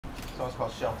song's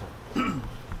called Shelter.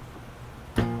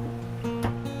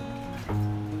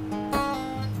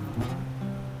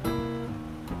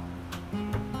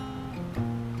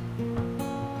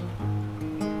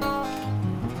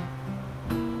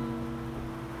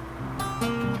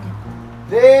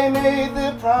 They made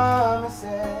their promises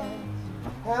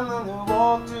and then they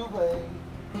walked away.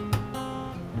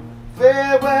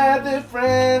 Farewell, their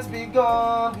friends, be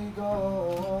gone, be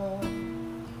gone.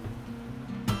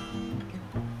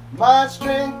 My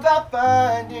strength I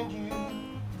find in you,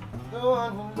 the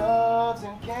one who loves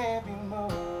and can't be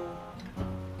moved.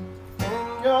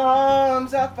 In your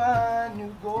arms I find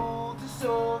new gold to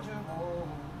soldier home.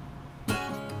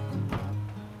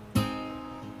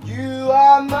 You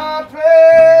are my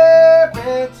prayer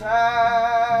in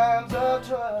times of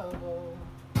trouble.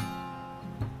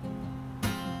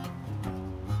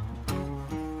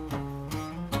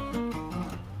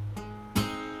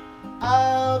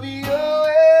 I'll be your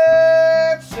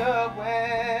answer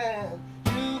when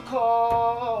you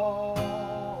call.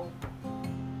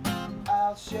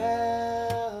 I'll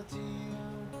shelter you,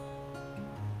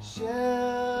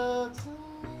 shelter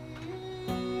me.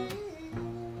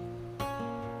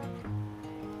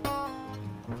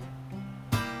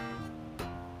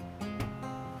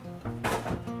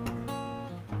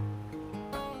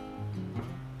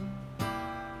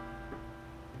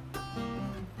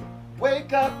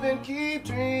 Wake up and keep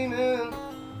dreaming.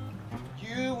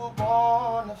 You were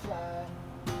born to fly.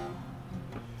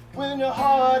 When your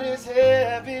heart is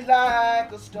heavy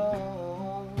like a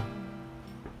stone,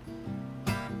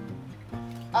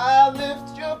 I'll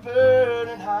lift your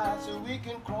burden high so we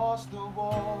can cross the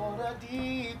water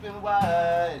deep and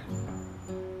wide.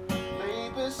 Lay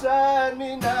beside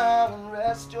me now and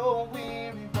rest your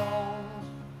weary bones.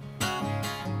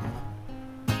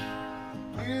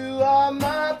 You are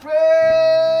my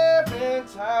prayer in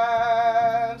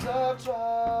times of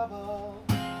trouble.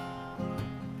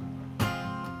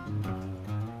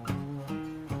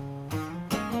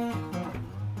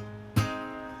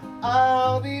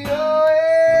 I'll be your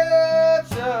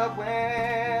answer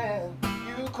when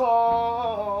you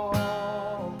call.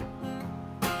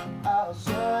 I'll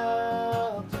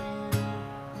shelter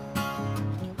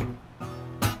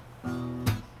you.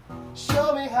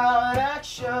 Show me how an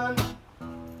action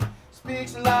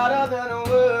speaks louder than a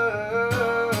word.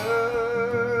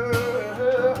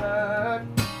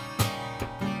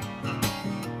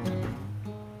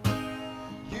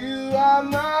 You are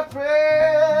my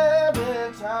prayer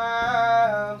in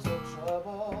times of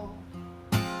trouble.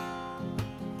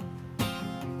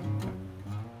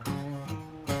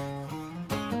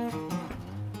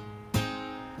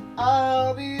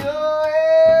 I'll be your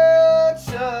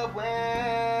answer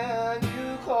when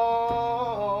you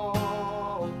call.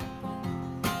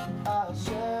 I'll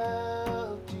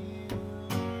shelter you.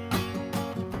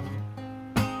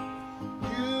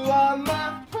 You are my